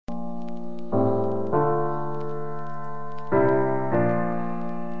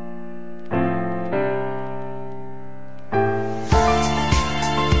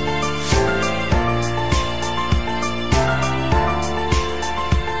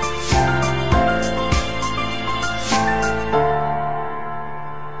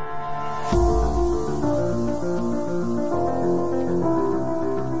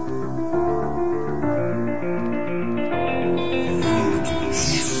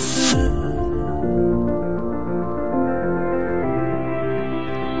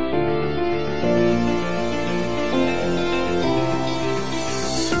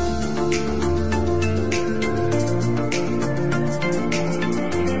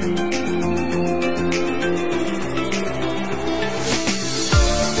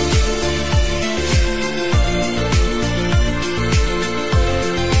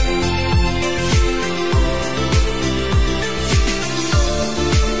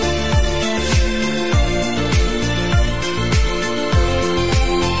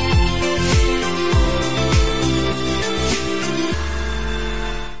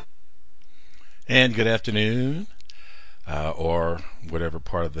And good afternoon, or whatever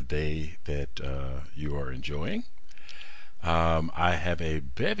part of the day that you are enjoying. I have a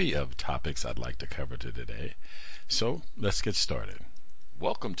bevy of topics I'd like to cover today, so let's get started.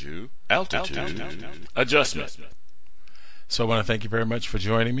 Welcome to Altitude Adjustment. So I want to thank you very much for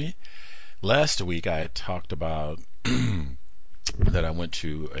joining me. Last week I had talked about that I went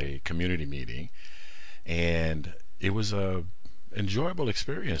to a community meeting, and it was a enjoyable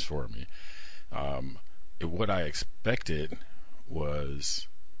experience for me. What I expected was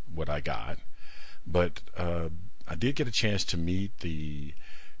what I got, but I did get a chance to meet the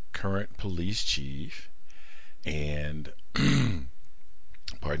current police chief, and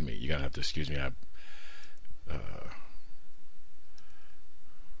pardon me, you're gonna have to excuse me.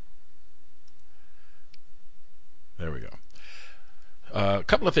 There we go. A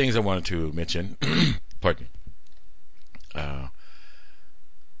couple of things I wanted to mention. Pardon me.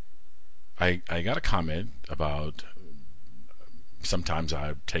 I got a comment about sometimes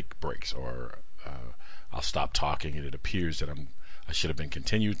I take breaks, or I'll stop talking and it appears that I should have been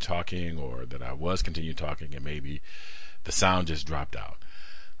continued talking, or that I was continued talking and maybe the sound just dropped out.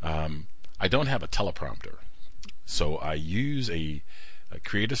 I don't have a teleprompter, so I use I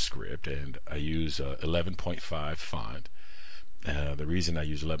create a script, and I use 11.5 font. The reason I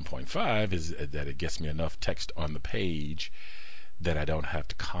use 11.5 is that it gets me enough text on the page that I don't have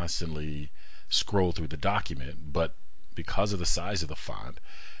to constantly scroll through the document. But because of the size of the font,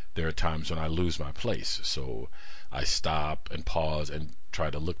 there are times when I lose my place, so I stop and pause and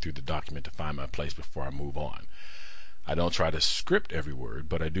try to look through the document to find my place before I move on. I don't try to script every word,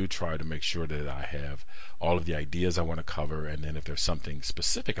 but I do try to make sure that I have all of the ideas I want to cover, and then if there's something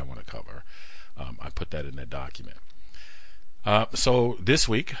specific I want to cover, I put that in that document. So this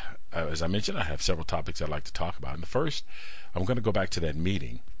week, as I mentioned, I have several topics I'd like to talk about. And the first, I'm going to go back to that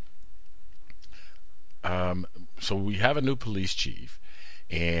meeting. So we have a new police chief,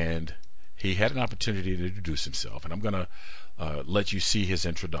 and he had an opportunity to introduce himself. And I'm going to let you see his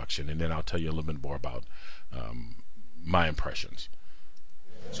introduction, and then I'll tell you a little bit more about my impressions.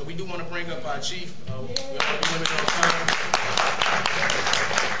 So we do want to bring up our chief. We're limited on time.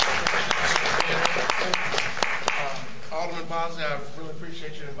 Alderman Bosley, I really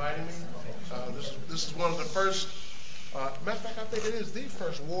appreciate you inviting me. This is one of the first, matter of fact, I think it is the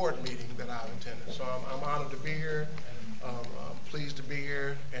first ward meeting that I've attended. So I'm honored to be here. I'm pleased to be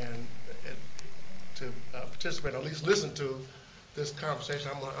here and to participate, or at least listen to this conversation.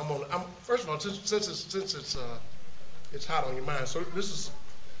 I'm first of all, since it's hot on your mind. So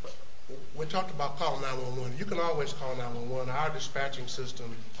we talked about calling 911. You can always call 911. Our dispatching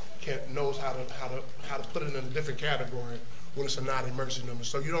system knows how to put it in a different category when it's a non-emergency number.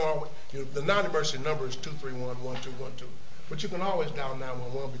 So you don't always, the non-emergency number is 231-1212, but you can always dial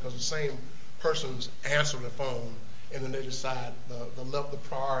 911 because the same person's answer the phone, and then they decide the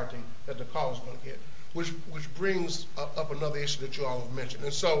priority that the call is going to get, which brings up another issue that you all have mentioned.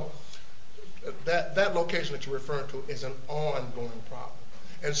 And so that location that you're referring to is an ongoing problem.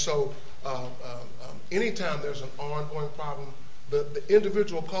 And so anytime there's an ongoing problem, the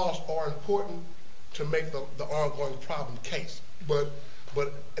individual calls are important to make the ongoing problem case. But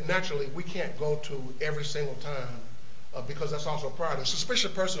naturally, we can't go to every single time because that's also a priority. A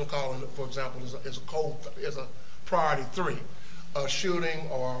suspicious person calling, for example, is a priority 3. A shooting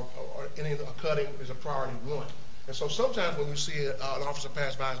or a cutting is a priority 1. And so sometimes when you see an officer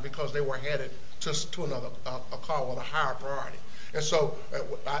pass by, it's because they were headed to another a call with a higher priority. And so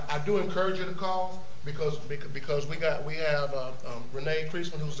I do encourage you to call because we have Renee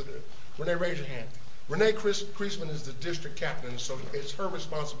Kriesman, Renee, raise your hand. Renee Kriesman is the district captain, so it's her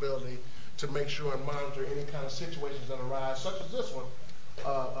responsibility to make sure and monitor any kind of situations that arise, such as this one,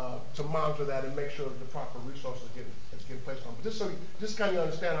 to monitor that and make sure that the proper resources get placed on. But just kind of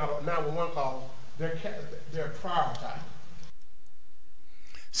understand how 911 calls, they're prioritized.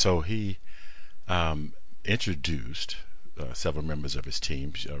 So he introduced several members of his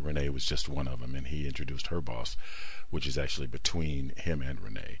team. Renee was just one of them, and he introduced her boss, which is actually between him and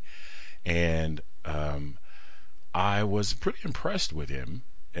Renee. And I was pretty impressed with him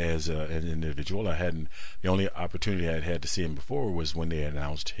as an individual. The only opportunity I had to see him before was when they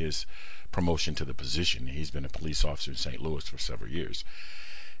announced his promotion to the position. He's been a police officer in St. Louis for several years,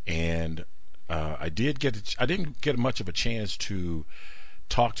 and I didn't get much of a chance to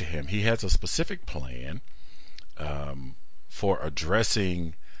talk to him. He has a specific plan for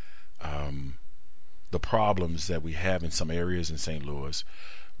addressing the problems that we have in some areas in St. Louis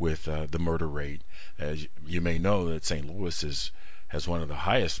with the murder rate. As you may know, that St. Louis has one of the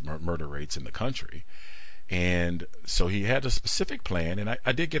highest murder rates in the country, And so he had a specific plan, and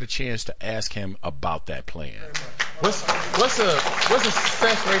I did get a chance to ask him about that plan. What's the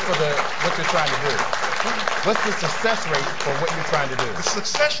success rate for what you're trying to do? What's the success rate for what you're trying to do? The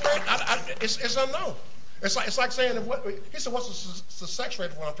success rate, it's unknown. It's like saying, he said, what's the success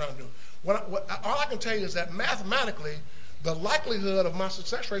rate for what I'm trying to do? All I can tell you is that mathematically, the likelihood of my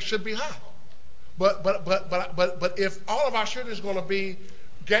success rate should be high. But if all of our shooters are going to be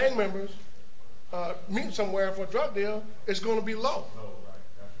gang members meeting somewhere for a drug deal, it's going to be low.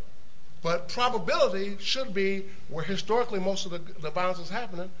 But probability should be where historically most of the violence is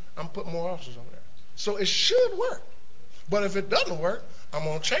happening. I'm putting more officers on there. So it should work. But if it doesn't work, I'm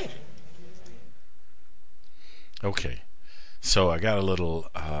going to change it. Okay. So I got a little,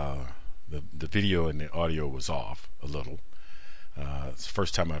 the video and the audio was off a little. It's the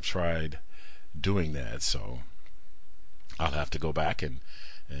first time I've tried doing that, so I'll have to go back and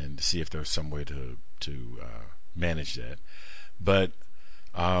see if there's some way to manage that. But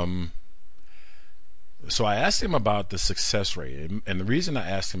so I asked him about the success rate, and the reason I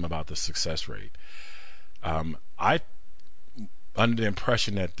asked him about the success rate, I under the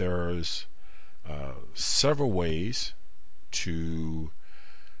impression that there's several ways to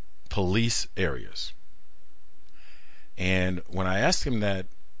police areas. And when I asked him that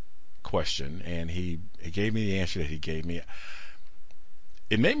question, and he gave me the answer that he gave me,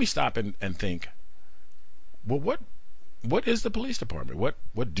 it made me stop and think, well, what is the police department?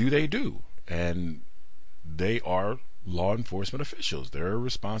 What do they do? And they are law enforcement officials. Their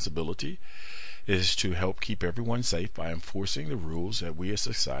responsibility is to help keep everyone safe by enforcing the rules that we as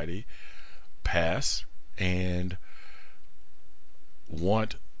society pass and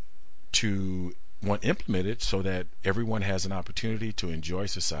want implemented so that everyone has an opportunity to enjoy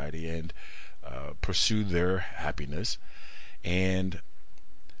society and pursue their happiness. And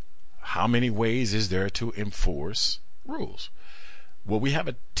how many ways is there to enforce rules? What we have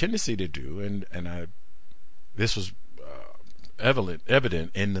a tendency to do, and this was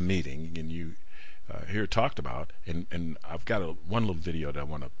evident in the meeting, and you here talked about, and I've got one little video that I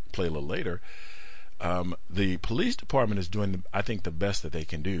want to play a little later. The police department is doing, I think, the best that they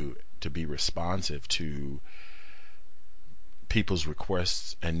can do to be responsive to people's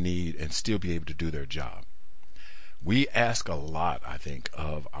requests and need and still be able to do their job. We ask a lot, I think,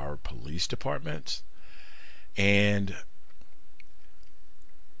 of our police departments, and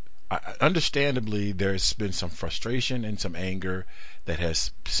understandably there's been some frustration and some anger that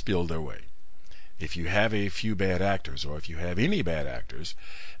has spilled their way. If you have a few bad actors, or if you have any bad actors,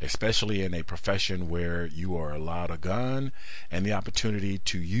 especially in a profession where you are allowed a gun and the opportunity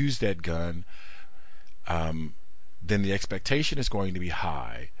to use that gun, then the expectation is going to be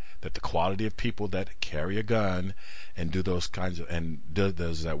high that the quality of people that carry a gun and do those kinds of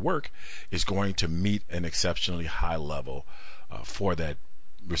does that work is going to meet an exceptionally high level for that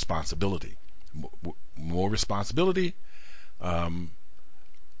responsibility. More responsibility, or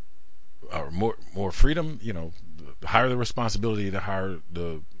more freedom. The higher the responsibility, the higher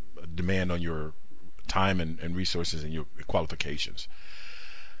the demand on your time and resources and your qualifications.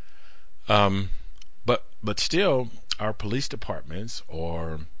 But still, our police departments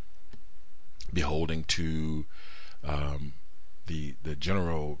are beholden to the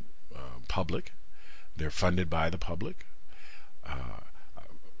general public. They're funded by the public. I'll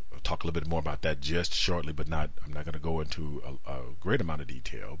talk a little bit more about that just shortly, but I'm not going to go into a great amount of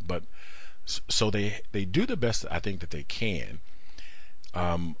detail. But so they do the best, I think, that they can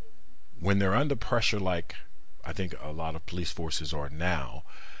when they're under pressure, like I think a lot of police forces are now,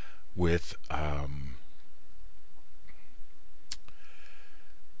 with a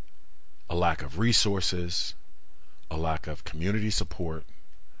lack of resources, a lack of community support,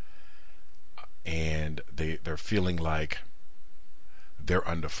 and they're feeling like they're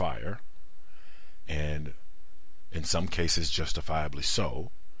under fire, and in some cases justifiably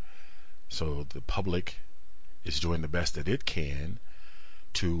so. So the public is doing the best that it can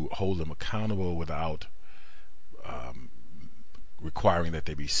to hold them accountable without requiring that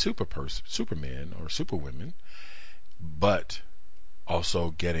they be supermen or superwomen, but also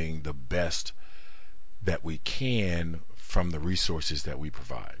getting the best that we can from the resources that we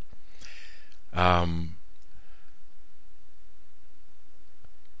provide.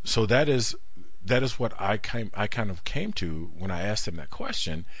 So that is what I kind of came to when I asked him that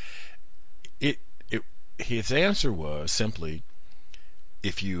question. His answer was simply,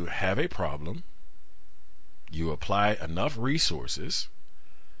 if you have a problem, you apply enough resources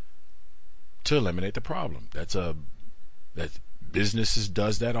to eliminate the problem. That businesses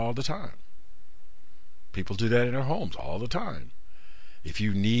does that all the time. People do that in their homes all the time. if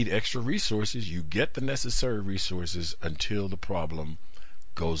you need extra resources, you get the necessary resources until the problem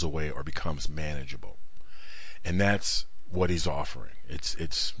goes away or becomes manageable. And that's what he's offering.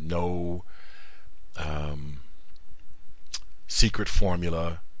 It's no secret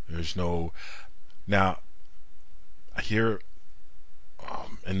formula. There's no. Now, I hear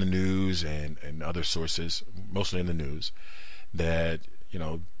in the news and other sources, mostly in the news, that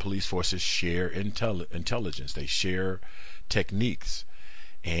police forces share intelligence. They share techniques,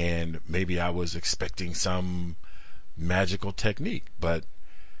 and maybe I was expecting some magical technique, but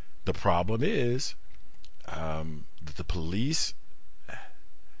the problem is that the police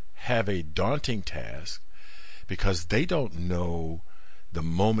have a daunting task because they don't know the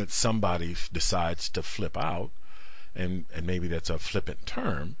moment somebody decides to flip out, and maybe that's a flippant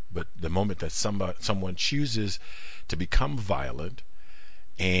term, but the moment that someone chooses to become violent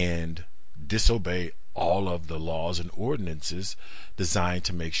and disobey all of the laws and ordinances designed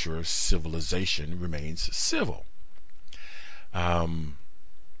to make sure civilization remains civil.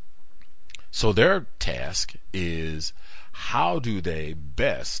 So their task is, how do they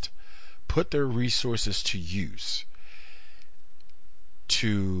best put their resources to use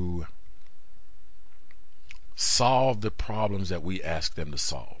to solve the problems that we ask them to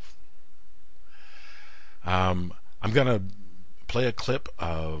solve. I'm going to play a clip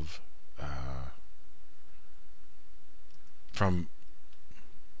of from,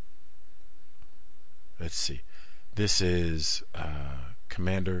 let's see, this is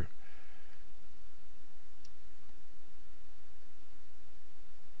Commander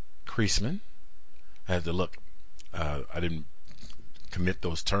Creasman. I had to look. I didn't commit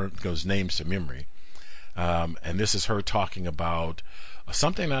those names to memory. And this is her talking about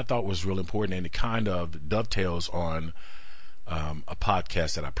something that I thought was real important, and it kind of dovetails on a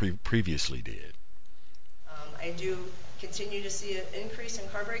podcast that I previously did. I do continue to see an increase in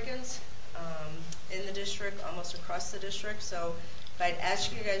car break-ins in the district, almost across the district. So if I'd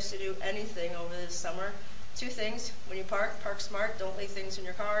ask you guys to do anything over this summer, 2 things. When you park smart. Don't leave things in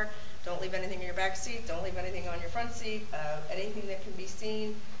your car. Don't leave anything in your back seat. Don't leave anything on your front seat. Anything that can be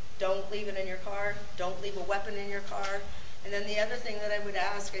seen, don't leave it in your car. Don't leave a weapon in your car. And then the other thing that I would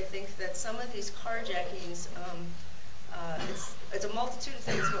ask, I think that some of these carjackings, it's a multitude of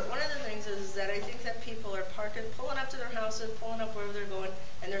things, but one of the things is that I think that people are pulling up to their houses, pulling up wherever they're going,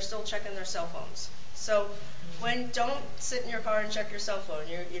 and they're still checking their cell phones. So don't sit in your car and check your cell phone.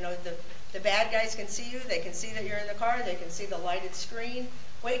 The bad guys can see you. They can see that you're in the car. They can see the lighted screen.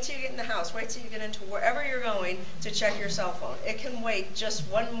 Wait till you get in the house. Wait till you get into wherever you're going to check your cell phone. It can wait just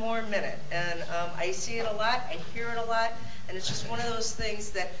 1 more minute. And I see it a lot. I hear it a lot. And it's just one of those things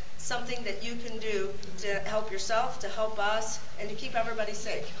that something that you can do to help yourself, to help us, and to keep everybody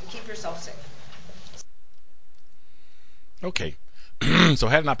safe, and keep yourself safe. Okay. So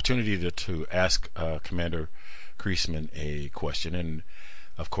I had an opportunity to ask Commander Creasman a question, and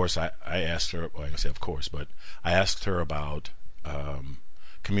of course I asked her, well, I say of course, but I asked her about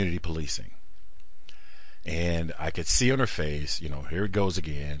community policing. And I could see on her face, here it goes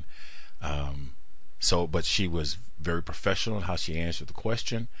again. But she was very professional in how she answered the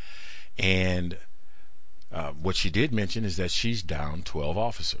question. And what she did mention is that she's down 12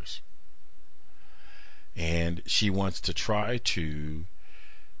 officers. And she wants to try to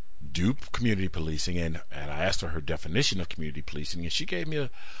do community policing. And I asked her definition of community policing, and she gave me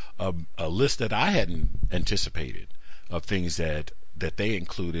a list that I hadn't anticipated of things that they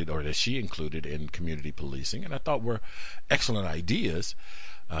included, or that she included, in community policing, and I thought were excellent ideas.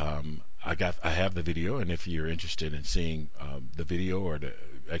 I have the video, and if you're interested in seeing the video or the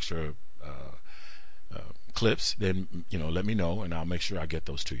extra clips, then let me know, and I'll make sure I get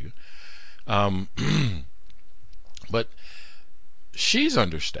those to you. But she's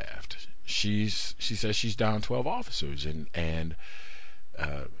understaffed. She says she's down 12 officers, and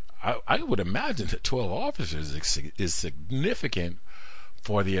I would imagine that 12 officers is significant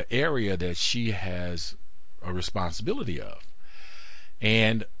for the area that she has a responsibility of.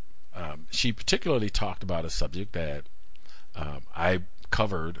 And she particularly talked about a subject that I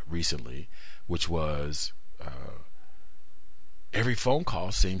covered recently, which was every phone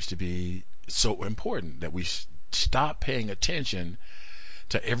call seems to be so important that we stop paying attention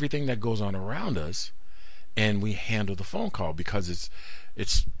to everything that goes on around us, and we handle the phone call because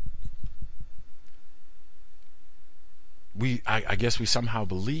I guess we somehow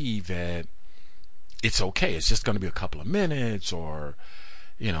believe that it's okay. It's just going to be a couple of minutes, or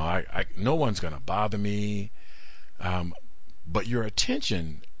no one's going to bother me. But your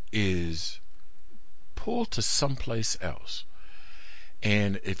attention is pulled to someplace else,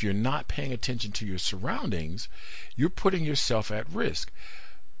 And if you're not paying attention to your surroundings, you're putting yourself at risk.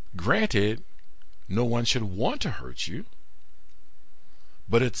 Granted, no one should want to hurt you,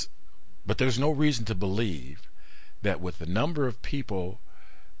 but there's no reason to believe that with the number of people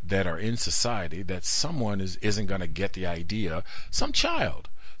that are in society, that someone isn't going to get the idea. Some child,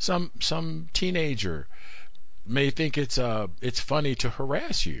 some teenager may think it's funny to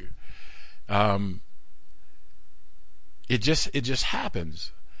harass you. It just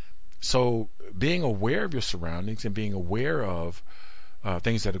happens. So being aware of your surroundings and being aware of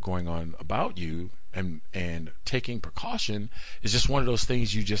things that are going on about you and taking precaution is just one of those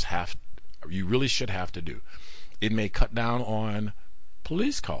things you really should have to do. It may cut down on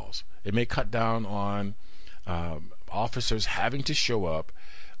police calls. It may cut down on officers having to show up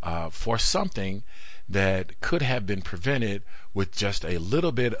for something that could have been prevented with just a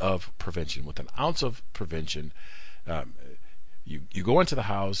little bit of prevention, with an ounce of prevention. You go into the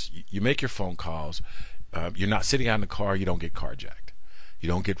house, you make your phone calls, you're not sitting out in the car, you don't get carjacked, you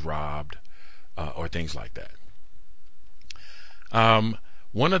don't get robbed, or things like that.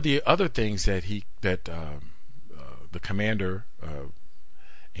 One of the other things that the commander,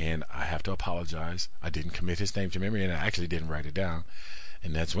 and I have to apologize, I didn't commit his name to memory, and I actually didn't write it down,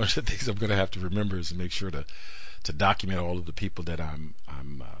 and that's one of the things I'm going to have to remember, is to make sure to document all of the people that I'm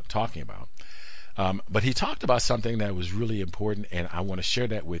talking about. But he talked about something that was really important, and I want to share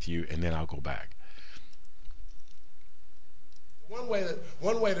that with you, and then I'll go back. One way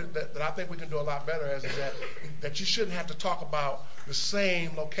that I think we can do a lot better is that you shouldn't have to talk about the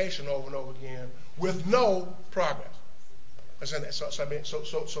same location over and over again with no progress. So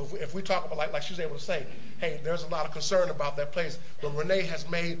if we talk about, like she's able to say, hey, there's a lot of concern about that place, but Renee has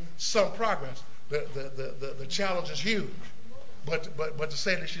made some progress. The challenge is huge. But to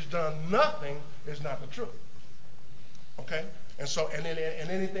say that she's done nothing is not the truth. Okay? And so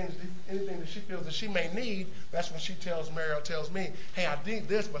anything that she feels that she may need, that's when she tells Mary or tells me, hey, I need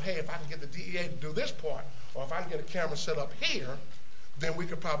this, but hey, if I can get the DEA to do this part, or if I can get a camera set up here, then we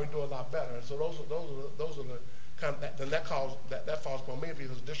could probably do a lot better. And so those are the kind of that falls upon me,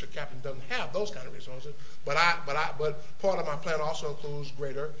 because the district captain doesn't have those kind of resources. But part of my plan also includes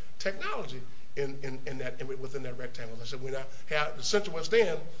greater technology within that rectangle. I said the Central West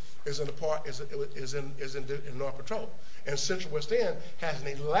End is in North Patrol, and Central West End has an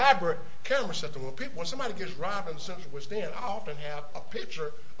elaborate camera system. When somebody gets robbed in the Central West End, I often have a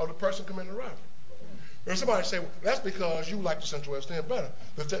picture of the person committing the robbery. And somebody say, well, that's because you like the Central West End better.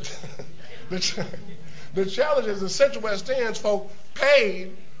 The challenge is the Central West End's folk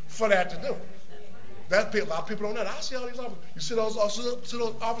paid for that to do. A lot of people don't know that. I see all these officers. You see those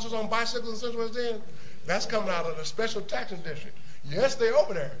officers on bicycles in Central West End? That's coming out of the special taxing district. Yes, they're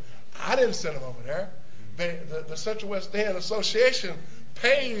over there. I didn't send them over there. The Central West End Association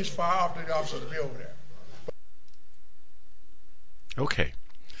pays for our officers to be over there. Okay.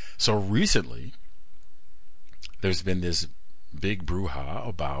 So recently, there's been this big brouhaha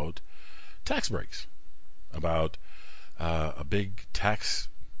about tax breaks, about a big tax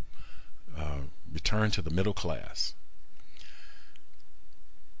return to the middle class.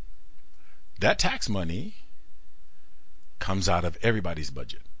 That tax money comes out of everybody's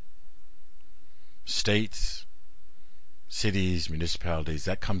budget. States, cities, municipalities,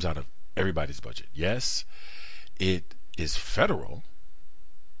 that comes out of everybody's budget. Yes, it is federal,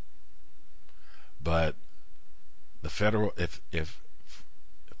 but the federal, if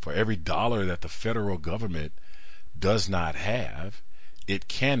for every dollar that the federal government does not have, it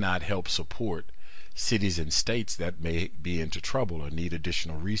cannot help support cities and states that may be into trouble or need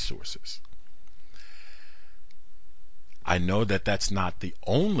additional resources. I know that that's not the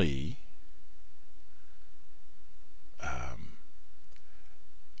only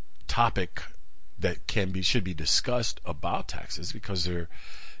topic that should be discussed about taxes, because there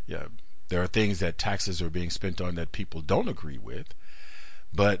are things that taxes are being spent on that people don't agree with,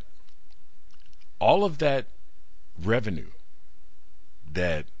 but all of that revenue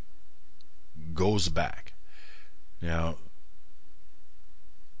that goes back. Now,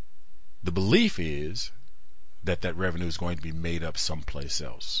 the belief is that revenue is going to be made up someplace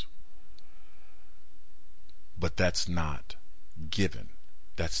else. But that's not given.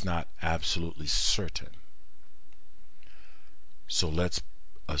 That's not absolutely certain. So let's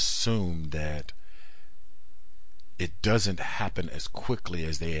assume that it doesn't happen as quickly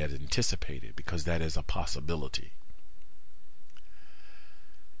as they had anticipated, because that is a possibility.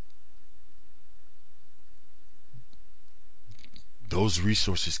 Those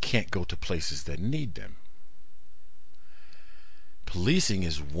resources can't go to places that need them. Policing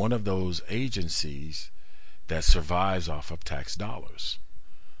is one of those agencies that survives off of tax dollars.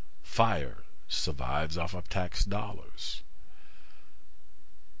 Fire survives off of tax dollars.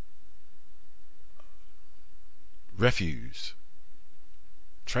 Refuse,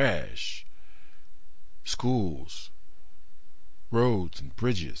 trash, schools, roads and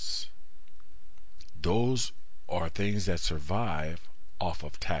bridges, those are things that survive off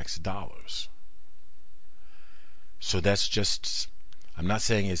of tax dollars. So that's just, I'm not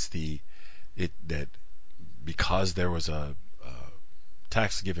saying it's that because there was a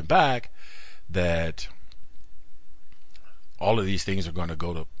tax given back that all of these things are going to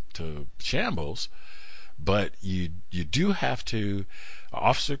go to shambles, but you do have to.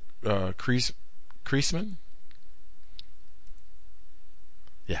 Officer Creasman,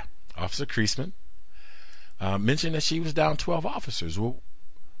 Officer Creasman mentioned that she was down 12 officers. Well,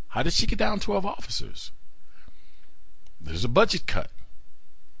 how did she get down 12 officers? There's a budget cut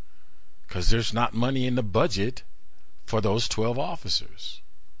because there's not money in the budget for those 12 officers.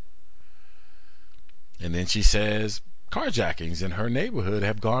 And then she says carjackings in her neighborhood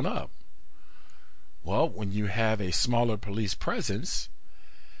have gone up. Well, when you have a smaller police presence,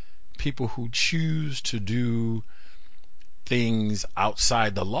 people who choose to do things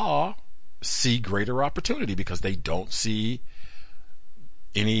outside the law see greater opportunity because they don't see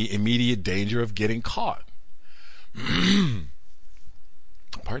any immediate danger of getting caught.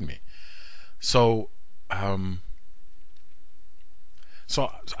 Pardon me. So I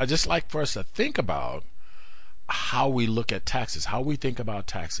just like for us to think about how we look at taxes, how we think about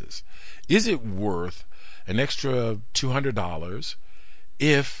taxes. Is it worth an extra $200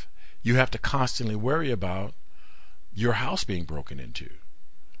 if you have to constantly worry about your house being broken into?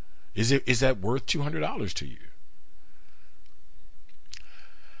 Is that worth $200 to you?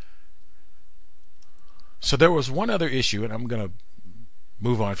 So there was one other issue, and I'm going to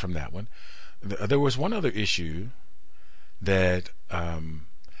move on from that one. There was one other issue that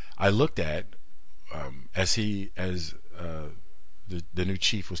I looked at as the new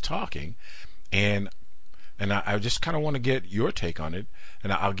chief was talking, and I just kind of want to get your take on it,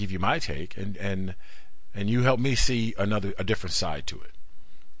 and I'll give you my take, and you help me see a different side to it.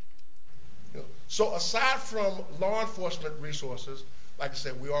 So aside from law enforcement resources, like I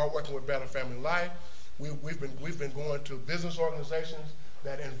said, we are working with Better Family Life. We've been going to business organizations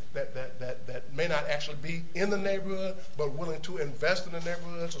that may not actually be in the neighborhood, but willing to invest in the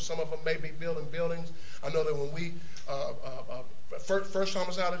neighborhood. So some of them may be building buildings. I know that when we first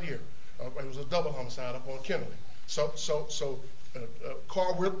homicide of the year, it was a double homicide up on Kennedy. So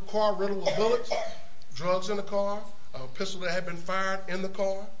car riddled with bullets, drugs in the car, a pistol that had been fired in the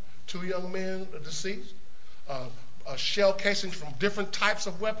car, 2 young men deceased, shell casings from different types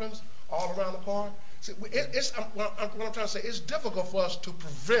of weapons all around the car. See, what I'm trying to say, it's difficult for us to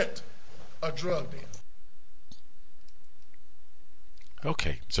prevent a drug deal.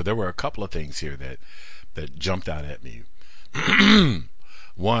 Okay, so there were a couple of things here that jumped out at me.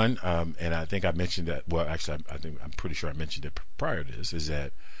 One, and I think I mentioned that. Well, actually, I'm pretty sure I mentioned it prior to this. Is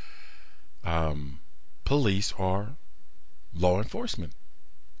that police are law enforcement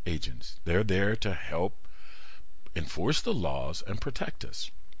agents. They're there to help enforce the laws and protect us.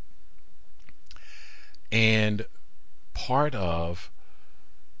 And part of,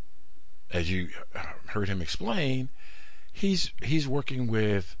 as you heard him explain, he's working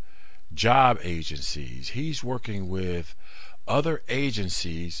with job agencies. He's working with other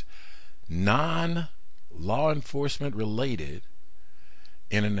agencies, non-law enforcement related,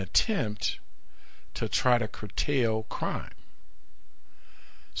 in an attempt to try to curtail crime.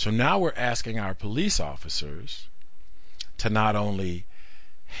 So now we're asking our police officers to not only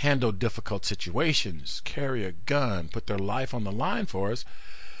handle difficult situations, carry a gun, put their life on the line for us,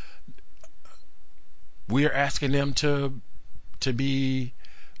 we are asking them to be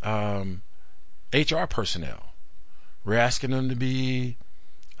HR personnel. We're asking them to be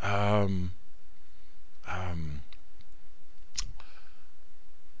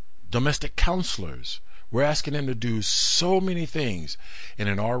domestic counselors. We're asking them to do so many things in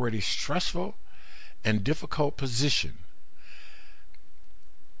an already stressful and difficult position.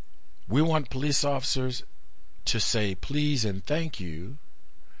 We want police officers to say please and thank you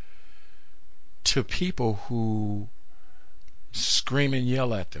to people who scream and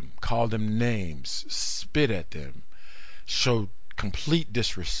yell at them, call them names, spit at them, show complete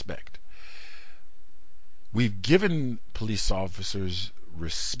disrespect. We've given police officers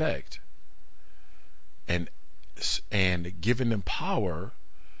respect and given them power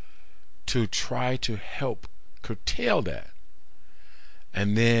to try to help curtail that.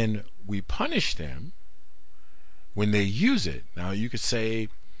 And then we punish them when they use it. Now you could say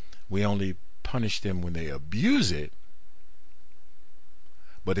we only punish them when they abuse it.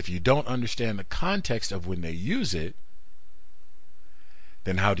 But if you don't understand the context of when they use it,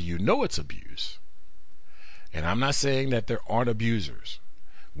 then how do you know it's abuse? And I'm not saying that there aren't abusers.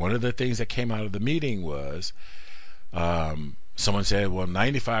 One of the things that came out of the meeting was someone said, well,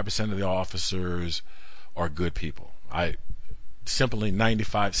 95% of the officers are good people. Saying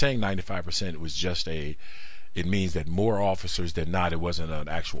 95% was just it means that more officers than not. It wasn't an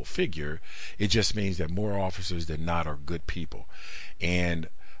actual figure. It just means that more officers than not are good people. And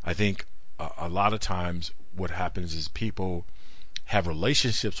I think a lot of times what happens is people have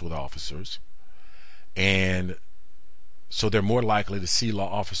relationships with officers, and so they're more likely to see law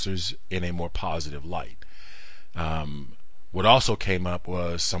officers in a more positive light. What also came up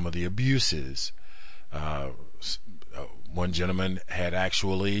was some of the abuses. One gentleman had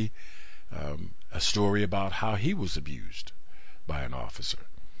actually a story about how he was abused by an officer.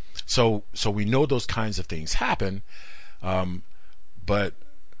 So we know those kinds of things happen, but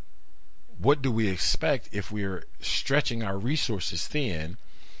what do we expect if we're stretching our resources thin?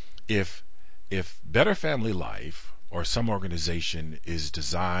 If Better Family Life or some organization is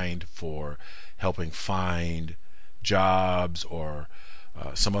designed for helping find jobs, or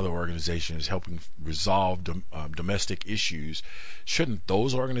some other organization is helping resolve domestic issues, shouldn't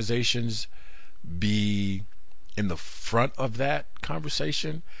those organizations be in the front of that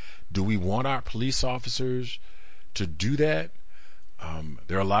conversation? Do we want our police officers to do that?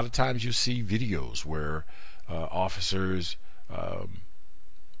 There are a lot of times you see videos where officers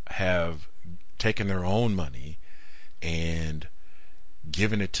have taken their own money and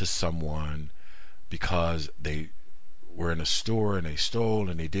given it to someone because they were in a store and they stole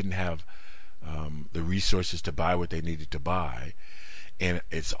and they didn't have the resources to buy what they needed to buy. And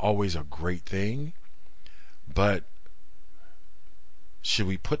it's always a great thing, but should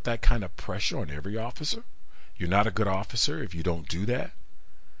we put that kind of pressure on every officer? You're not a good officer if you don't do that.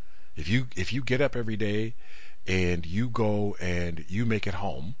 If you get up every day and you go and you make it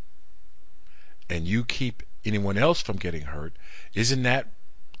home and you keep anyone else from getting hurt, isn't that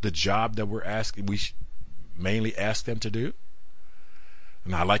the job that we mainly ask them to do?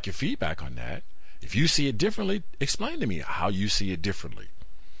 And I like your feedback on that. If you see it differently, explain to me how you see it differently.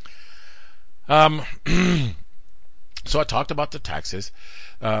 So I talked about the taxes.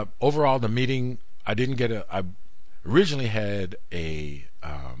 Overall, the meeting, I originally had a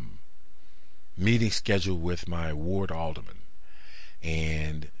meeting scheduled with my ward alderman,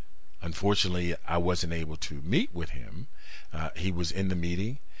 and unfortunately I wasn't able to meet with him. He was in the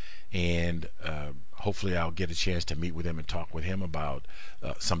meeting, and hopefully I'll get a chance to meet with him and talk with him about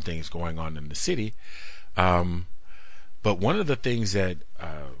some things going on in the city. But one of the things that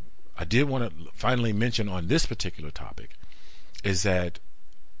I did want to finally mention on this particular topic is that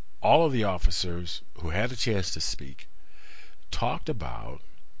all of the officers who had a chance to speak talked about,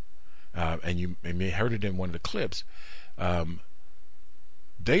 and you may have heard it in one of the clips,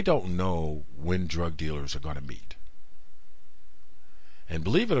 they don't know when drug dealers are going to meet. And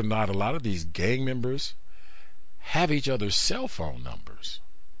believe it or not, a lot of these gang members have each other's cell phone numbers.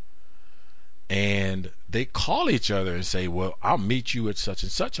 And they call each other and say, well, I'll meet you at such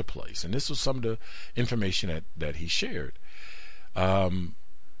and such a place. And this was some of the information that he shared. When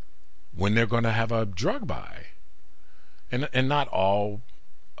they're going to have a drug buy. And not all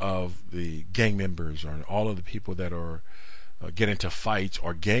of the gang members or all of the people that are get into fights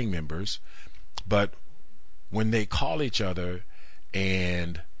are gang members. But when they call each other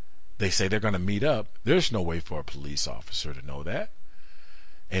and they say they're going to meet up, there's no way for a police officer to know that.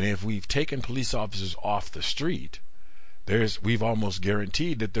 And if we've taken police officers off the street, we've almost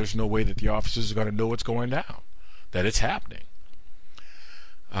guaranteed that there's no way that the officers are going to know what's going down, that it's happening.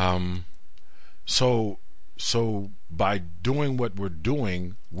 So by doing what we're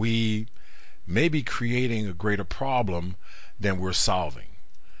doing, we may be creating a greater problem than we're solving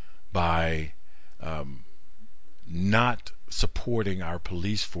by not supporting our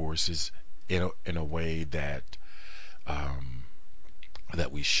police forces in a way that that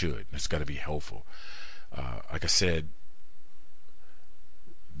we should. It's got to be helpful. Like I said,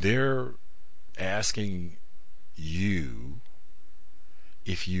 they're asking you,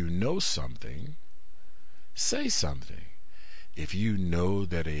 if you know something, say something. If you know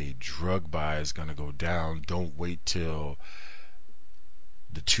that a drug buy is going to go down, don't wait till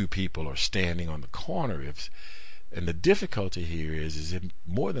the two people are standing on the corner. And the difficulty here is it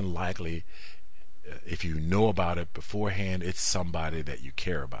more than likely, if you know about it beforehand, it's somebody that you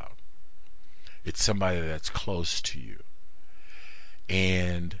care about. It's somebody that's close to you.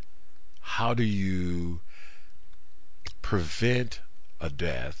 And how do you prevent a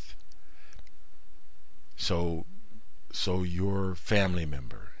death So your family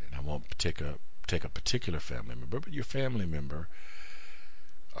member, and I won't take a particular family member, but your family member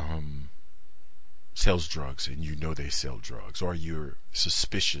sells drugs, and you know they sell drugs, or you're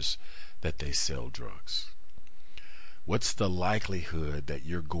suspicious that they sell drugs. What's the likelihood that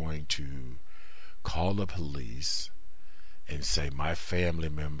you're going to call the police and say, my family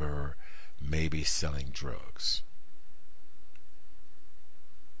member may be selling drugs?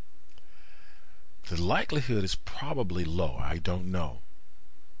 The likelihood is probably low. I don't know.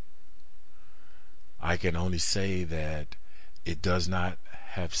 I can only say that it does not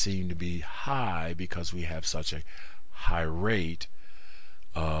have seemed to be high because we have such a high rate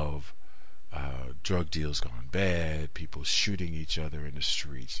of drug deals gone bad, people shooting each other in the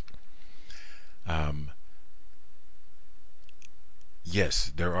streets.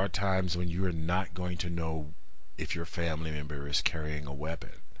 Yes, there are times when you are not going to know if your family member is carrying a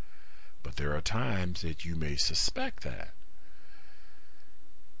weapon, but there are times that you may suspect that.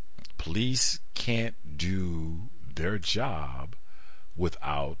 Police can't do their job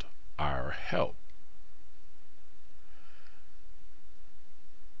without our help.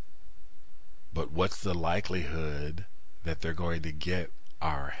 But what's the likelihood that they're going to get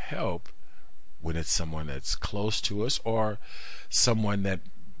our help when it's someone that's close to us, or someone that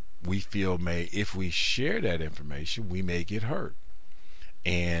we feel may, if we share that information, we may get hurt?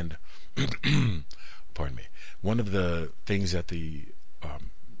 And pardon me, one of the things that the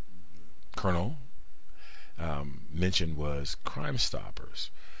Colonel mentioned was Crime Stoppers.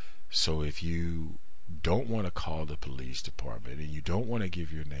 So if you don't want to call the police department, and you don't want to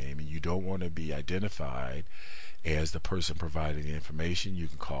give your name, and you don't want to be identified as the person providing the information, you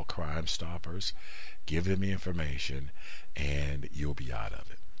can call Crime Stoppers, give them the information, and you'll be out of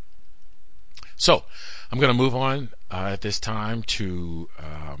it. So I'm going to move on at this time to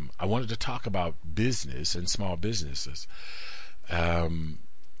I wanted to talk about business and small businesses.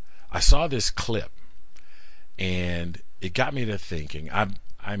 I saw this clip, and it got me to thinking. I'm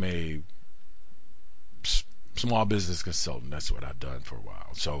a small business consultant. That's what I've done for a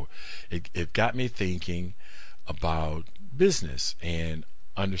while. So it got me thinking about business and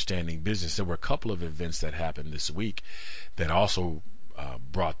understanding business. There were a couple of events that happened this week that also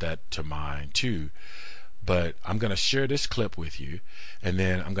brought that to mind too. But I'm going to share this clip with you, and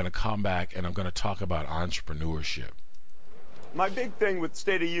then I'm going to come back and I'm going to talk about entrepreneurship. My big thing with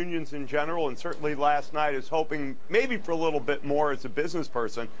State of Unions in general, and certainly last night, is hoping maybe for a little bit more as a business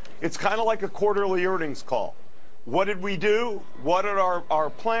person. It's kind of like a quarterly earnings call. What did we do? What are our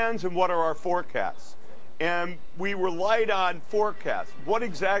plans, and what are our forecasts? And we relied on forecasts. What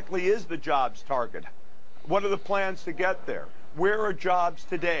exactly is the jobs target? What are the plans to get there? Where are jobs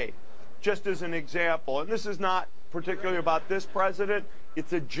today? Just as an example, and this is not particularly about this president,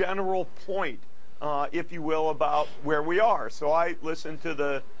 it's a general point, if you will, about where we are. So I listened to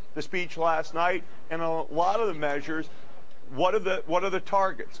the speech last night, and a lot of the measures, what are the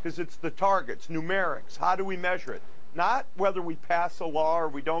targets? Because it's the targets, numerics. How do we measure it? Not whether we pass a law or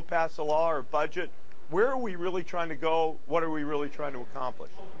we don't pass a law or budget. Where are we really trying to go? What are we really trying to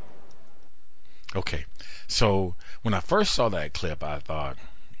accomplish? Okay, so when I first saw that clip, I thought,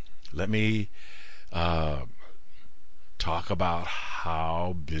 let me talk about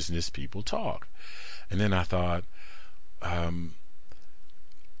how business people talk. And then I thought, one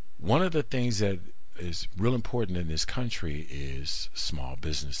of the things that is real important in this country is small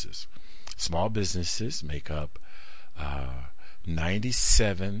businesses. Small businesses make up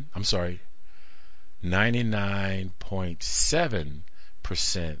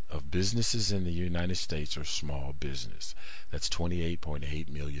 99.7% of businesses in the United States are small business. That's 28.8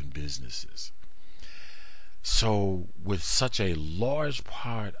 million businesses. So with such a large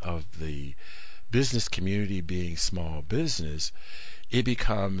part of the business community being small business, it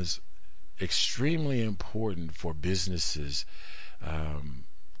becomes extremely important for businesses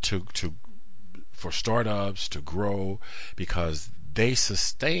for startups to grow, because they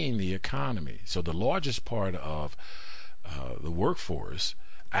sustain the economy. So the largest part of the workforce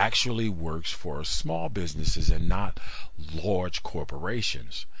actually works for small businesses and not large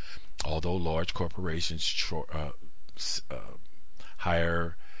corporations. Although large corporations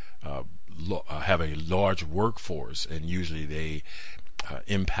have a large workforce, and usually they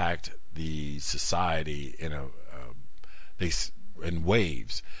impact the society in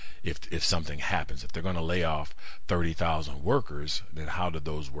waves. If something happens, if they're going to lay off 30,000 workers, then how do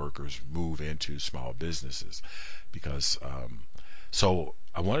those workers move into small businesses? Because so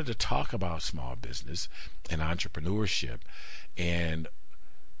I wanted to talk about small business and entrepreneurship, and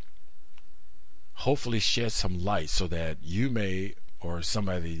hopefully shed some light so that you may or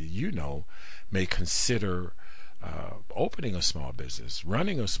somebody you know may consider opening a small business,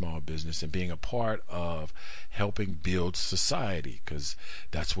 running a small business, and being a part of helping build society, because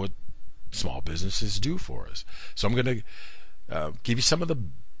that's what small businesses do for us. So I'm going to give you some of the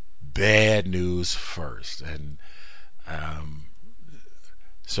bad news first, and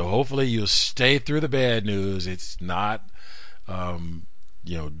so hopefully you'll stay through the bad news. It's not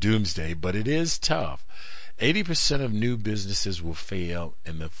doomsday, but it is tough. 80% of new businesses will fail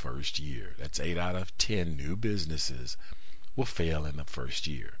in the first year. That's 8 out of 10 new businesses will fail in the first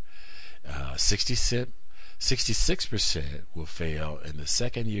year. 66% will fail in the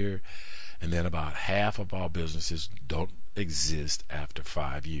second year, and then about half of all businesses don't exist after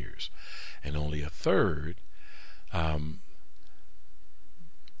 5 years, and only a third,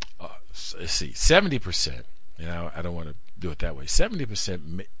 70%. I don't want to do it that way.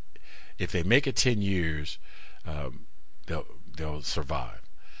 70%, if they make it 10 years, they'll survive.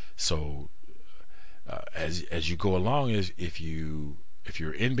 So as you go along, if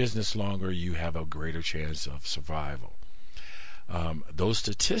you're in business longer, you have a greater chance of survival. Those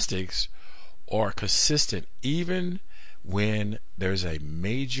statistics are consistent even when there's a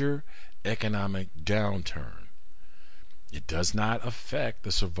major economic downturn. It does not affect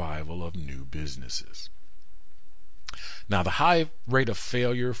the survival of new businesses. Now, the high rate of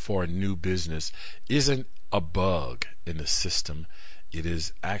failure for a new business isn't a bug in the system. It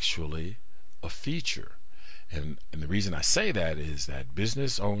is actually a feature. And the reason I say that is that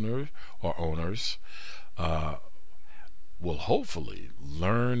business owners will hopefully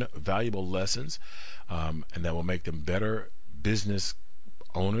learn valuable lessons, and that will make them better business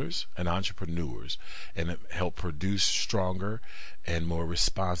owners and entrepreneurs, and help produce stronger and more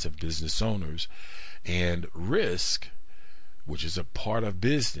responsive business owners. And risk, which is a part of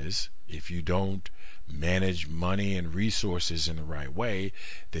business, if you don't manage money and resources in the right way,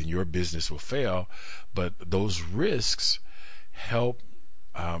 then your business will fail. But those risks help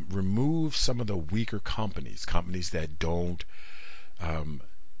remove some of the weaker companies that don't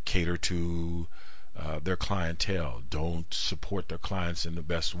cater to their clientele, don't support their clients in the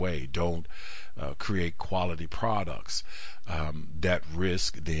best way, don't create quality products. That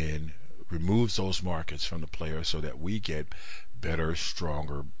risk then removes those markets from the player so that we get better,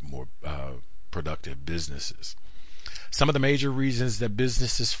 stronger, more productive businesses. Some of the major reasons that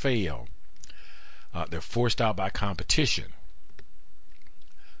businesses fail: they're forced out by competition.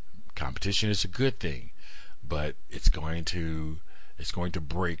 Competition is a good thing, but it's going to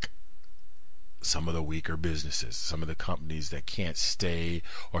break some of the weaker businesses, some of the companies that can't stay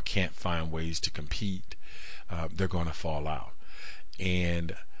or can't find ways to compete. They're going to fall out.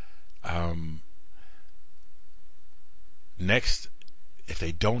 And next, if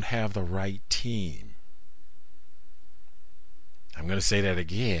they don't have the right team, I'm going to say that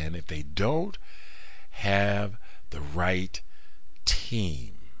again, if they don't have the right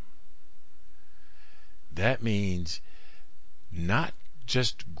team, that means not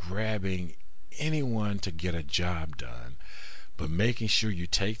just grabbing anyone to get a job done, but making sure you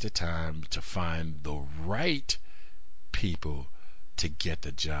take the time to find the right people to get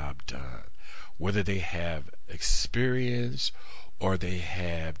the job done. Whether they have experience or they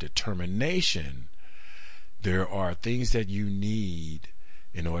have determination, there are things that you need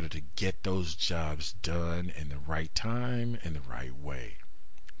in order to get those jobs done in the right time and the right way.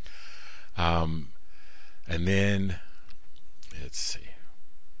 And then, let's see,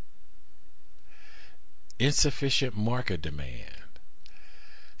 insufficient market demand.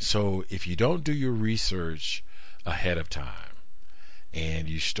 So if you don't do your research ahead of time and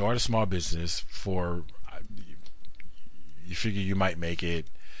you start a small business you figure you might make it,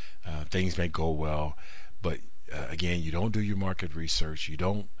 things may go well, but again, you don't do your market research, you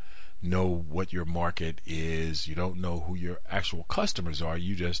don't know what your market is, you don't know who your actual customers are,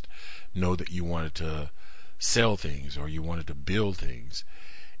 you just know that you wanted to sell things or you wanted to build things,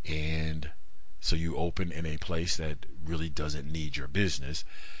 and so you open in a place that really doesn't need your business,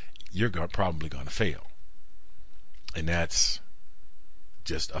 you're probably going to fail. And that's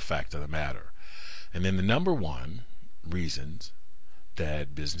just a fact of the matter. And then the number one reasons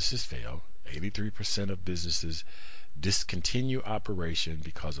that businesses fail: 83% of businesses discontinue operation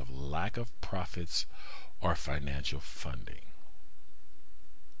because of lack of profits or financial funding.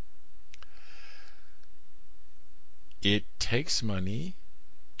 It takes money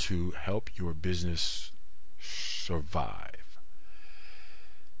to help your business survive.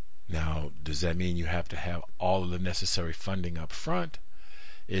 Now, does that mean you have to have all of the necessary funding up front?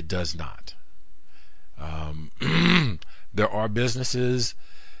 It does not. There are businesses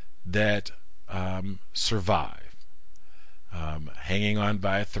that survive. hanging on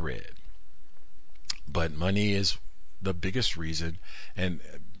by a thread. But money is the biggest reason, and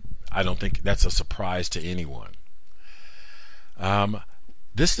I don't think that's a surprise to anyone.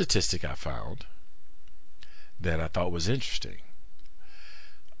 This statistic I found that I thought was interesting.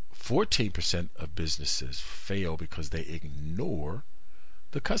 14% of businesses fail because they ignore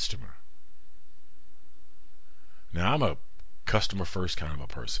the customer. Now, I'm a customer first kind of a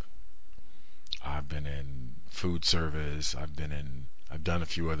person. I've been in food service, I've done a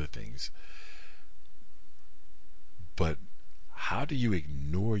few other things. But how do you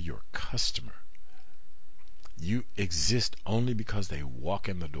ignore your customer? You exist only because they walk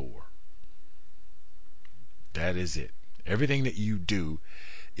in the door. That is it. Everything that you do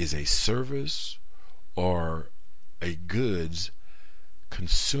is a service or a goods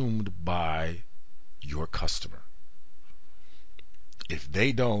consumed by your customer. If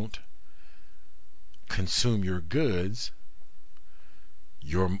they don't consume your goods,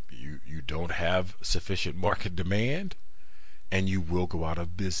 you don't have sufficient market demand, and you will go out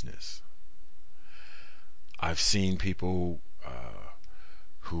of business. I've seen people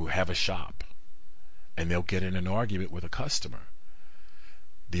who have a shop, and they'll get in an argument with a customer.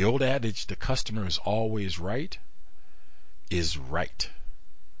 The old adage, the customer is always right, is right.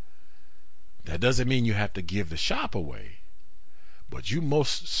 That doesn't mean you have to give the shop away, but you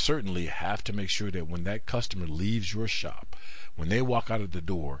most certainly have to make sure that when that customer leaves your shop, when they walk out of the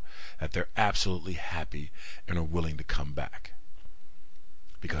door, that they're absolutely happy and are willing to come back.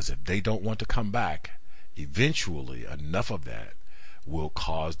 Because if they don't want to come back, eventually enough of that will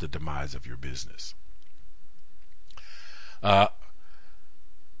cause the demise of your business.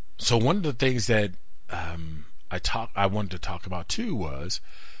 So one of the things that I wanted to talk about too was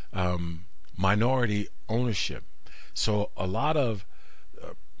minority ownership. So a lot of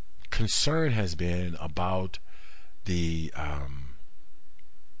concern has been about the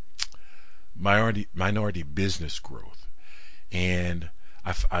minority business growth, and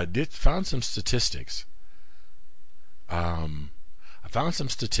I found some statistics. I found some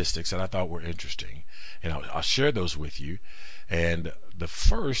statistics that I thought were interesting, and I'll share those with you. And the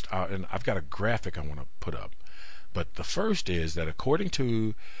first, and I've got a graphic I want to put up, but the first is that according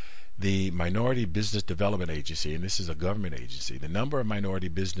to the Minority Business Development Agency, and this is a government agency, the number of minority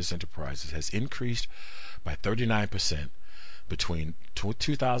business enterprises has increased by 39% between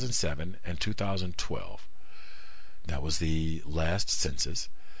 2007 and 2012. That was the last census,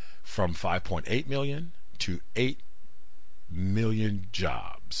 from 5.8 million to 8 million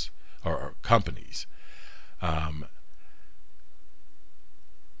jobs or companies.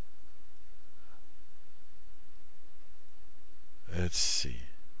 Let's see.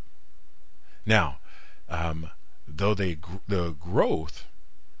 Now, though the growth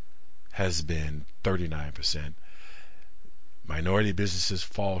has been 39%, minority businesses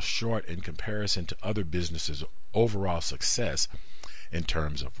fall short in comparison to other businesses' overall success in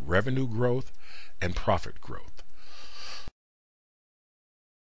terms of revenue growth and profit growth.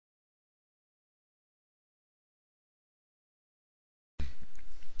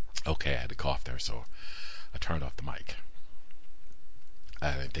 Okay, I had to cough there, so I turned off the mic.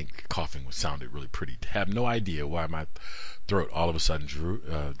 I didn't think coughing sounded really pretty. I have no idea why my throat all of a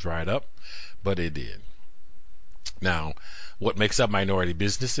sudden dried up, but it did. Now, what makes up minority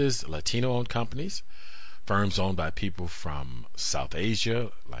businesses? Latino-owned companies, firms owned by people from South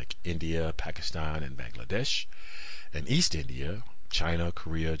Asia, like India, Pakistan, and Bangladesh, and East India, China,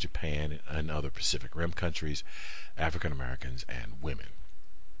 Korea, Japan, and other Pacific Rim countries, African Americans, and women.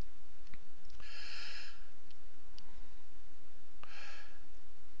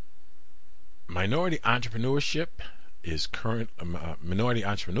 Minority entrepreneurship is minority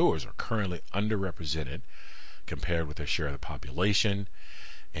entrepreneurs are currently underrepresented compared with their share of the population,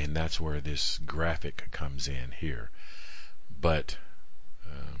 and that's where this graphic comes in here. But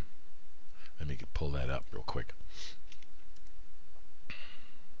let me pull that up real quick.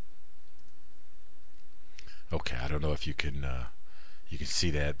 Okay, I don't know if you can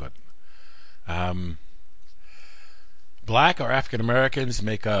see that, but Black or African Americans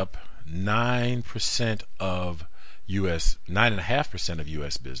make up 9% of U.S. 9.5% of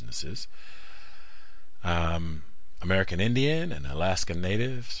U.S. businesses. American Indian and Alaska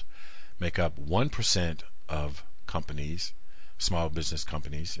Natives make up 1% of companies, small business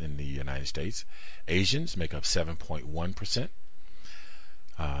companies in the United States. Asians make up 7.1%.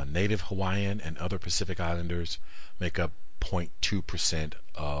 Native Hawaiian and other Pacific Islanders make up 0.2%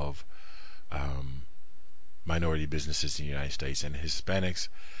 of minority businesses in the United States, and Hispanics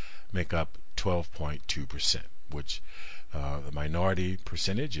make up 12.2%, which the minority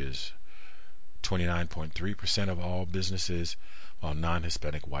percentage is 29.3% of all businesses, while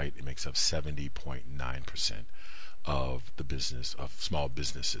non-Hispanic white, it makes up 70.9% of the business of small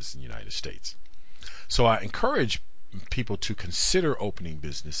businesses in the United States. So I encourage people to consider opening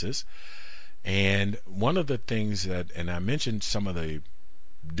businesses. And one of the things that, and I mentioned some of the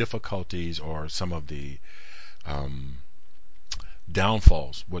difficulties or some of the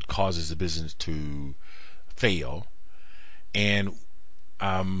downfalls, what causes the business to fail. And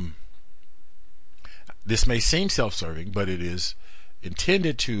this may seem self-serving, but it is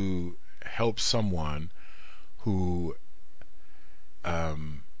intended to help someone who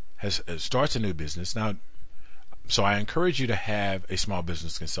starts a new business. Now, so I encourage you to have a small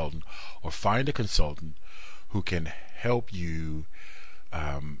business consultant or find a consultant who can help you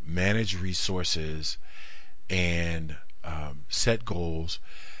manage resources and set goals.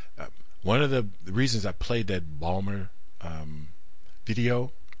 One of the reasons I played that Ballmer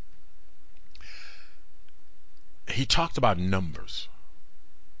video, he talked about numbers.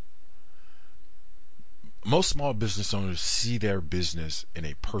 Most small business owners see their business in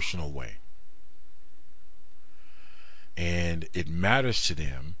a personal way, and it matters to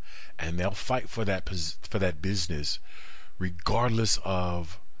them, and they'll fight for that business regardless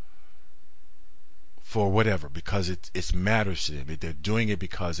of for whatever, because it matters to them. They're doing it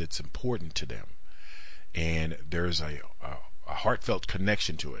because it's important to them, and there's a heartfelt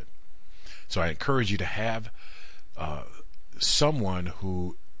connection to it. So I encourage you to have someone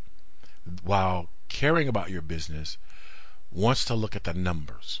who, while caring about your business, wants to look at the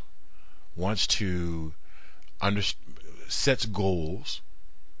numbers, wants to sets goals,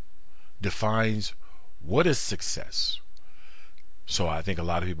 defines what is success. So I think a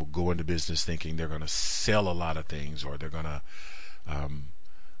lot of people go into business thinking they're going to sell a lot of things, or they're going to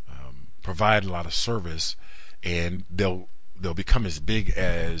provide a lot of service, and they'll become as big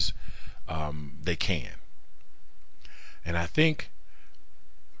as they can. And I think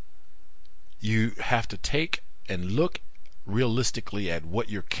you have to take and look realistically at what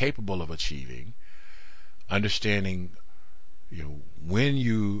you're capable of achieving, understanding,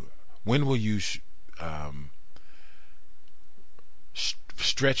 when will you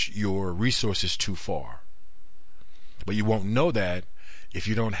stretch your resources too far. But you won't know that if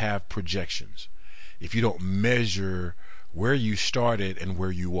you don't have projections, if you don't measure where you started and where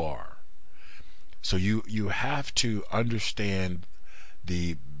you are. So you have to understand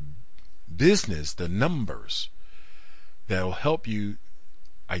the business, the numbers that will help you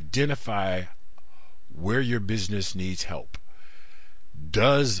identify where your business needs help.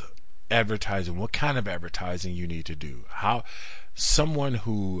 Does advertising, what kind of advertising you need to do, how someone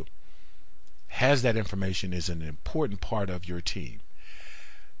who has that information is an important part of your team.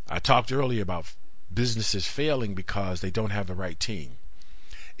 I talked earlier about businesses failing because they don't have the right team.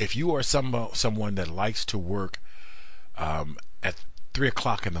 If you are someone that likes to work at 3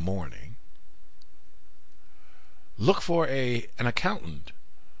 o'clock in the morning, look for an accountant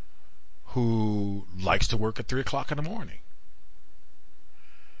who likes to work at 3 o'clock in the morning.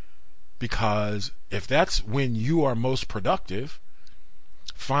 Because if that's when you are most productive,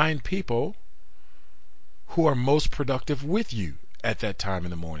 find people who are most productive with you at that time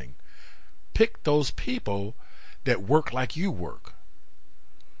in the morning. Pick those people that work like you work.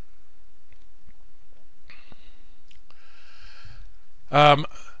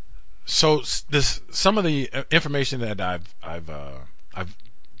 So some of the information that I've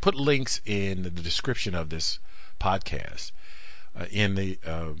put links in the description of this podcast in the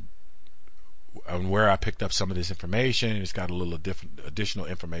on where I picked up some of this information. It's got a little additional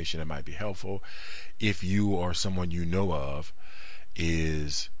information that might be helpful if you or someone you know of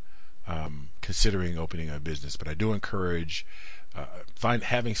is considering opening a business. But I do encourage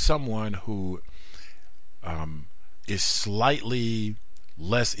having someone who is slightly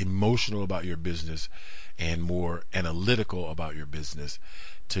less emotional about your business and more analytical about your business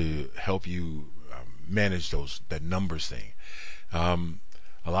to help you manage that numbers thing.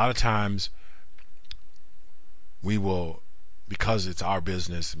 A lot of times we will, because it's our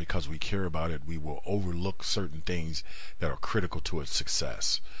business and because we care about it, we will overlook certain things that are critical to its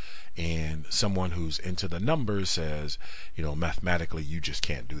success. And someone who's into the numbers says, mathematically you just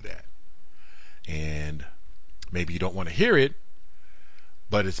can't do that. And maybe you don't want to hear it,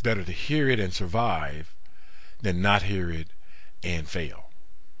 but it's better to hear it and survive than not hear it and fail.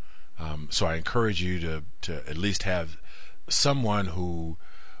 So I encourage you to at least have someone who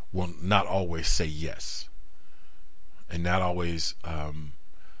will not always say yes and not always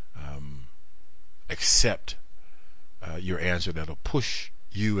accept your answer, that'll push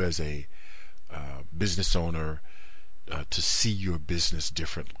you as a business owner to see your business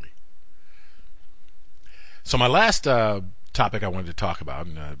differently. So my last topic I wanted to talk about,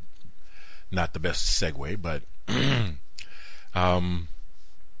 and not the best segue, but I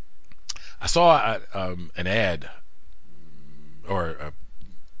saw an ad, or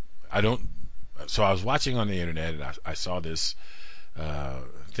so I was watching on the internet, and I saw this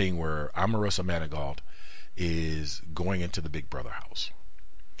thing where Omarosa Manigault is going into the Big Brother house.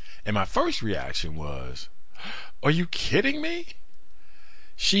 And my first reaction was, are you kidding me?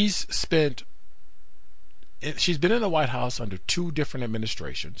 She's been in the White House under 2 different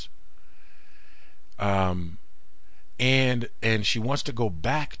administrations. And she wants to go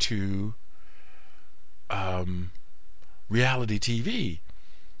back to reality TV.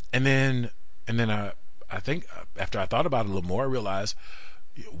 And then I think after I thought about it a little more, I realized,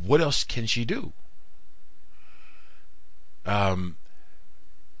 what else can she do?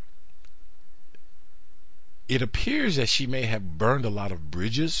 It appears that she may have burned a lot of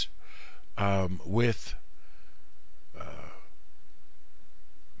bridges with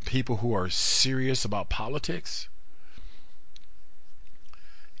people who are serious about politics,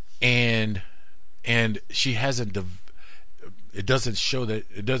 and she hasn't. It doesn't show that.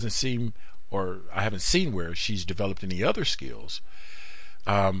 It doesn't seem, or I haven't seen where she's developed any other skills.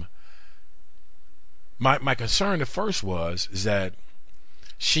 My concern at first is that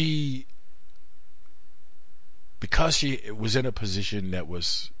because she was in a position that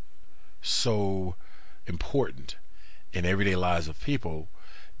was so important in everyday lives of people,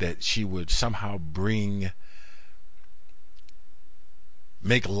 that she would somehow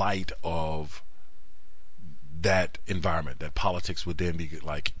make light of that environment, that politics would then be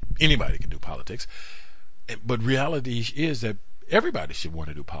like anybody can do politics. But reality is that everybody should want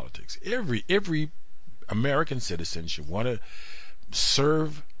to do politics. Every American citizen should want to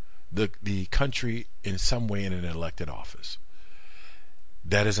serve the country in some way in an elected office.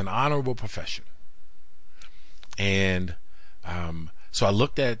 That is an honorable profession. And so I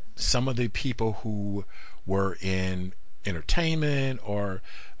looked at some of the people who were in entertainment or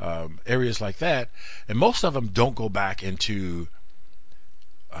areas like that, and most of them don't go back into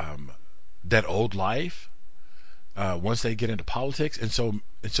that old life once they get into politics. And so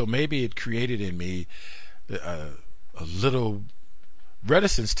maybe it created in me a little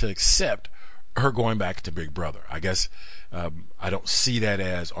reticence to accept her going back to Big Brother. I guess I don't see that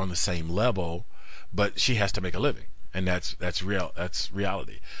as on the same level, but she has to make a living, and that's real. That's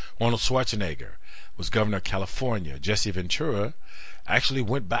reality. Arnold Schwarzenegger was governor of California. Jesse Ventura actually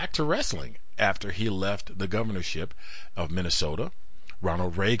went back to wrestling after he left the governorship of Minnesota.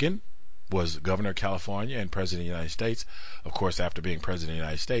 Ronald Reagan was governor of California and president of the United States. Of course, after being president of the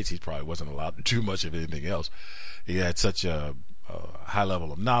United States, he probably wasn't allowed to do much of anything else. He had such a high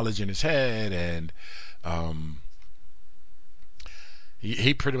level of knowledge in his head, and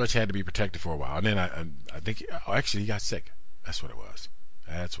he pretty much had to be protected for a while. And then I think actually he got sick. That's what it was.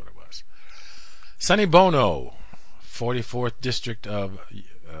 Sonny Bono, 44th District of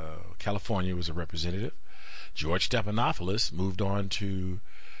California, was a representative. George Stephanopoulos moved on to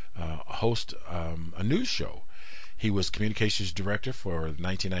host a news show. He was communications director for the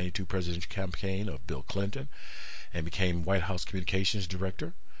 1992 presidential campaign of Bill Clinton and became White House communications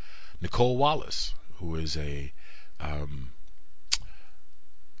director. Nicole Wallace, who is a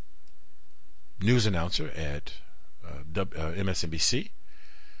news announcer at MSNBC.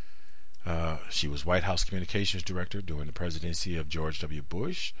 She was White House communications director during the presidency of George W.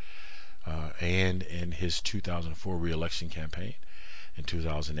 Bush and in his 2004 re-election campaign in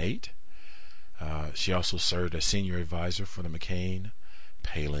 2008. She also served as senior advisor for the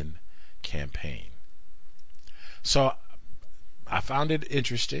McCain-Palin campaign. So I found it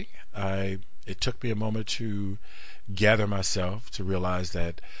interesting. It took me a moment to gather myself to realize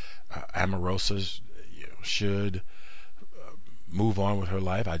that Omarosa should move on with her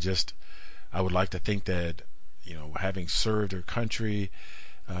life. I would like to think that, having served her country,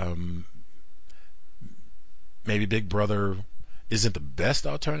 maybe Big Brother isn't the best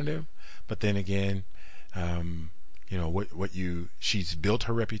alternative. But then again, she's built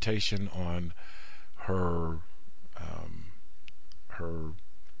her reputation on her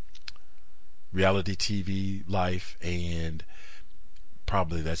reality TV life, and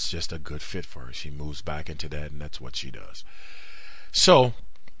probably that's just a good fit for her. She moves back into that, and that's what she does. So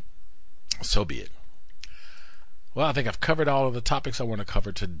be it. Well, I think I've covered all of the topics I want to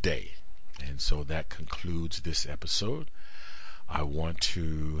cover today, and so that concludes this episode. I want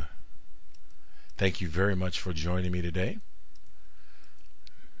to thank you very much for joining me today.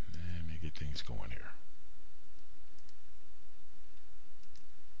 Let me get things going here.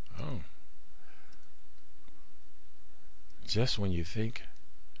 Oh. Just when you think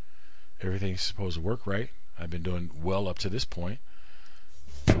everything's supposed to work right, I've been doing well up to this point.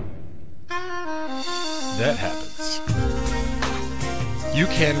 That happens. You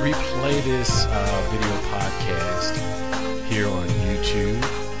can replay this video podcast here on YouTube.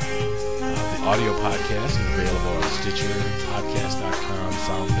 The audio podcast is available on Stitcher, podcast.com,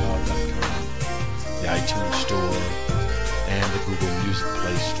 soundcloud.com, the iTunes Store, and the Google Music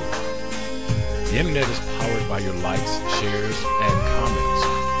Play Store. The internet is powered by your likes, shares, and comments.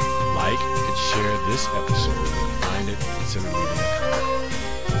 Like and share this episode. If you find it, consider leaving a comment,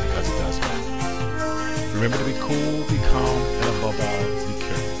 because it does matter. Remember to be cool, be calm, and above all,